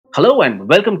Hello and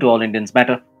welcome to All Indians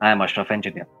Matter. I am Ashraf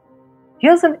Engineer.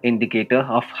 Here's an indicator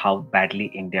of how badly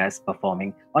India is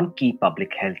performing on key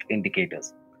public health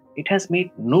indicators. It has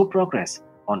made no progress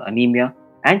on anemia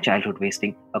and childhood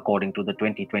wasting according to the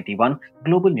 2021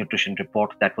 Global Nutrition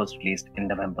Report that was released in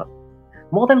November.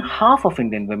 More than half of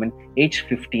Indian women aged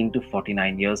 15 to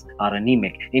 49 years are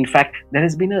anemic. In fact, there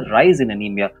has been a rise in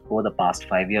anemia over the past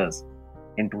 5 years.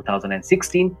 In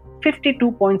 2016,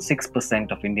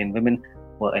 52.6% of Indian women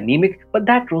were anemic, but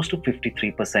that rose to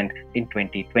 53% in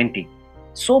 2020.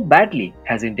 So badly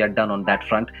has India done on that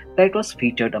front that it was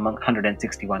featured among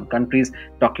 161 countries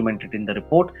documented in the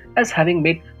report as having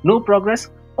made no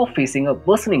progress or facing a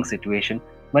worsening situation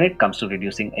when it comes to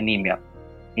reducing anemia.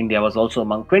 India was also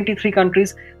among 23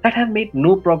 countries that have made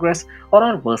no progress or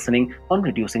are worsening on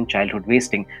reducing childhood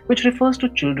wasting, which refers to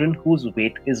children whose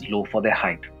weight is low for their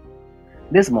height.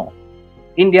 There's more.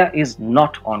 India is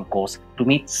not on course to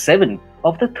meet 7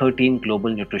 of the 13 global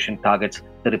nutrition targets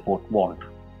the report warned.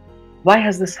 Why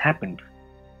has this happened?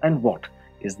 And what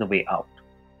is the way out?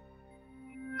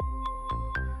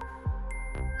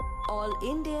 All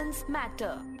Indians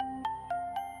matter.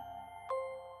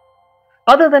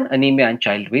 Other than anemia and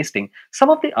child wasting, some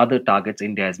of the other targets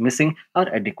India is missing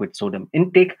are adequate sodium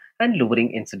intake and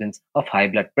lowering incidence of high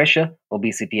blood pressure,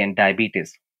 obesity, and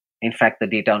diabetes. In fact, the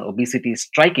data on obesity is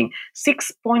striking.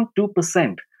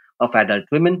 6.2% of adult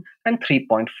women and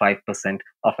 3.5%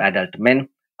 of adult men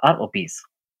are obese.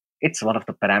 It's one of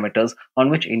the parameters on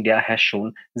which India has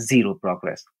shown zero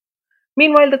progress.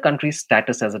 Meanwhile, the country's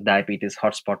status as a diabetes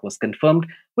hotspot was confirmed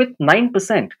with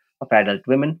 9% of adult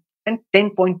women and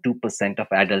 10.2% of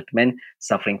adult men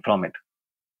suffering from it.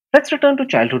 Let's return to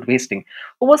childhood wasting.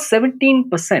 Over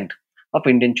 17% of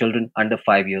Indian children under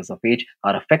 5 years of age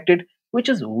are affected, which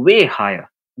is way higher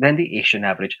than the Asian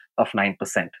average of 9%.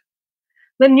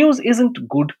 The news isn't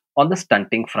good on the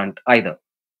stunting front either.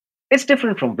 It's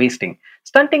different from wasting.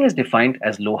 Stunting is defined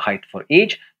as low height for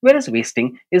age, whereas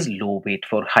wasting is low weight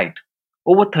for height.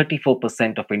 Over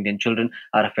 34% of Indian children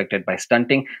are affected by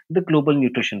stunting, the Global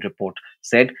Nutrition Report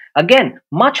said, again,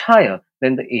 much higher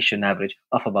than the Asian average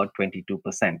of about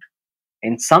 22%.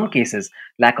 In some cases,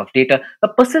 lack of data, a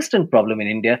persistent problem in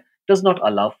India, does not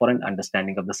allow for an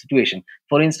understanding of the situation.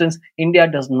 For instance, India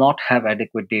does not have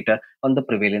adequate data on the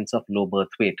prevalence of low birth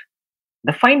weight.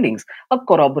 The findings are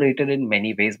corroborated in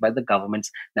many ways by the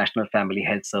government's National Family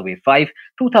Health Survey 5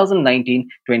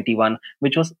 2019-21,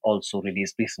 which was also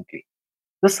released recently.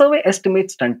 The survey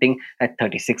estimates stunting at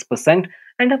 36%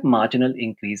 and a marginal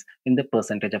increase in the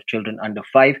percentage of children under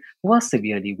 5 who are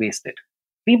severely wasted.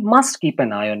 We must keep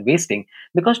an eye on wasting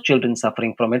because children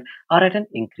suffering from it are at an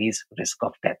increased risk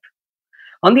of death.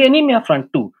 On the anemia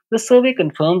front, too, the survey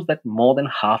confirms that more than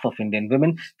half of Indian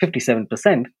women,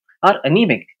 57%, are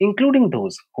anemic, including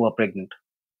those who are pregnant.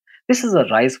 This is a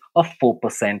rise of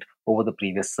 4% over the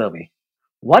previous survey.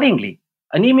 Worryingly,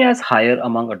 anemia is higher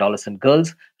among adolescent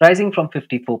girls, rising from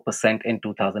 54% in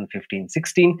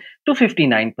 2015-16 to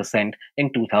 59% in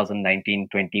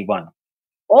 2019-21.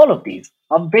 All of these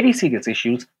are very serious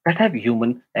issues that have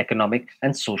human, economic,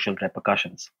 and social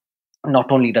repercussions.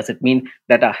 Not only does it mean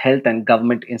that our health and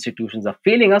government institutions are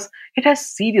failing us, it has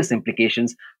serious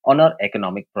implications on our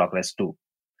economic progress too.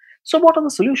 So, what are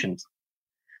the solutions?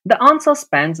 The answer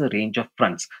spans a range of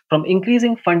fronts, from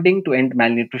increasing funding to end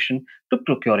malnutrition to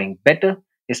procuring better,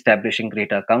 establishing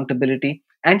greater accountability,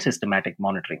 and systematic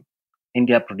monitoring.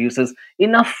 India produces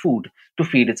enough food to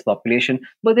feed its population,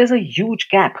 but there's a huge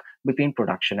gap between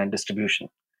production and distribution.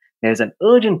 There is an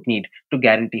urgent need to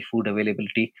guarantee food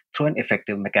availability through an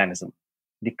effective mechanism.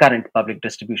 The current public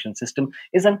distribution system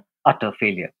is an utter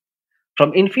failure.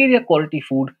 From inferior quality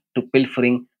food to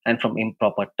pilfering and from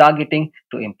improper targeting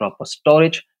to improper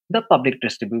storage, the public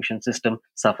distribution system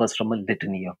suffers from a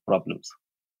litany of problems.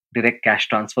 Direct cash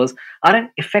transfers are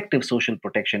an effective social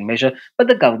protection measure, but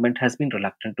the government has been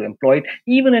reluctant to employ it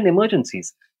even in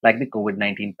emergencies like the COVID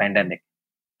 19 pandemic.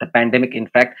 The pandemic, in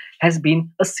fact, has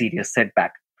been a serious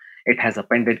setback. It has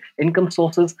upended income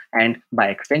sources and, by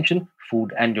extension,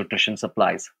 food and nutrition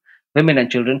supplies. Women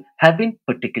and children have been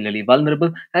particularly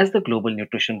vulnerable, as the Global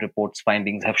Nutrition Report's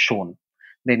findings have shown.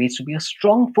 There needs to be a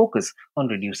strong focus on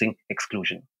reducing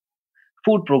exclusion.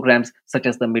 Food programs such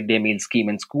as the midday meal scheme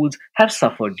in schools have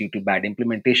suffered due to bad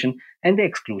implementation and the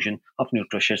exclusion of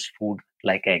nutritious food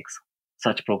like eggs.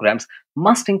 Such programs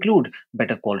must include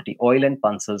better quality oil and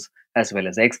pulses as well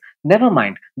as eggs, never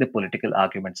mind the political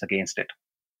arguments against it.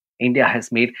 India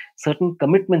has made certain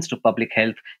commitments to public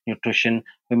health, nutrition,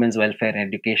 women's welfare, and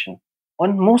education.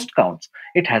 On most counts,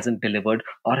 it hasn't delivered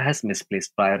or has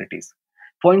misplaced priorities.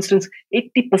 For instance,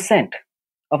 80%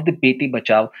 of the Beti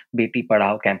Bachao, Beti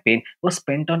Padhao campaign was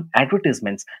spent on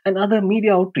advertisements and other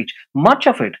media outreach, much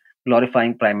of it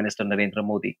glorifying Prime Minister Narendra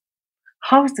Modi.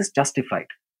 How is this justified?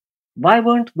 Why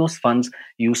weren't those funds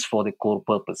used for the core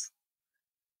purpose?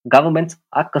 Governments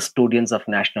are custodians of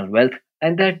national wealth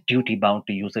and they're duty bound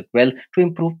to use it well to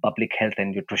improve public health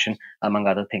and nutrition, among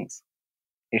other things.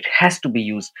 It has to be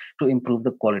used to improve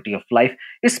the quality of life,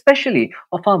 especially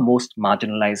of our most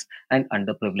marginalized and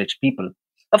underprivileged people.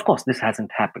 Of course, this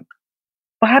hasn't happened.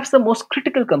 Perhaps the most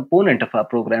critical component of our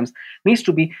programs needs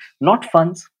to be not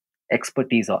funds,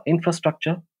 expertise, or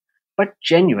infrastructure, but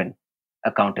genuine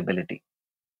accountability.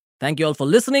 Thank you all for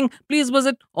listening. Please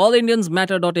visit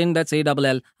allindiansmatter.in, that's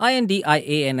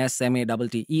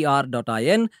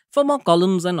ALLINDIANSMATTER.in for more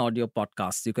columns and audio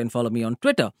podcasts. You can follow me on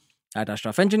Twitter at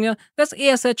Ashraf Engineer, that's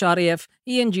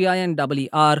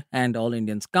ASHRAFENGINER, and All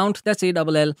Indians Count, that's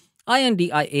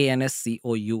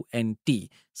ALLINDIANSCOUNT.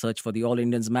 Search for the All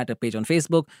Indians Matter page on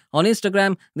Facebook. On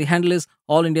Instagram, the handle is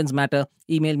All Indians Matter.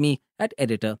 Email me at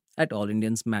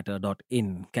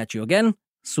editor@allindiansmatter.in. Catch you again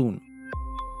soon.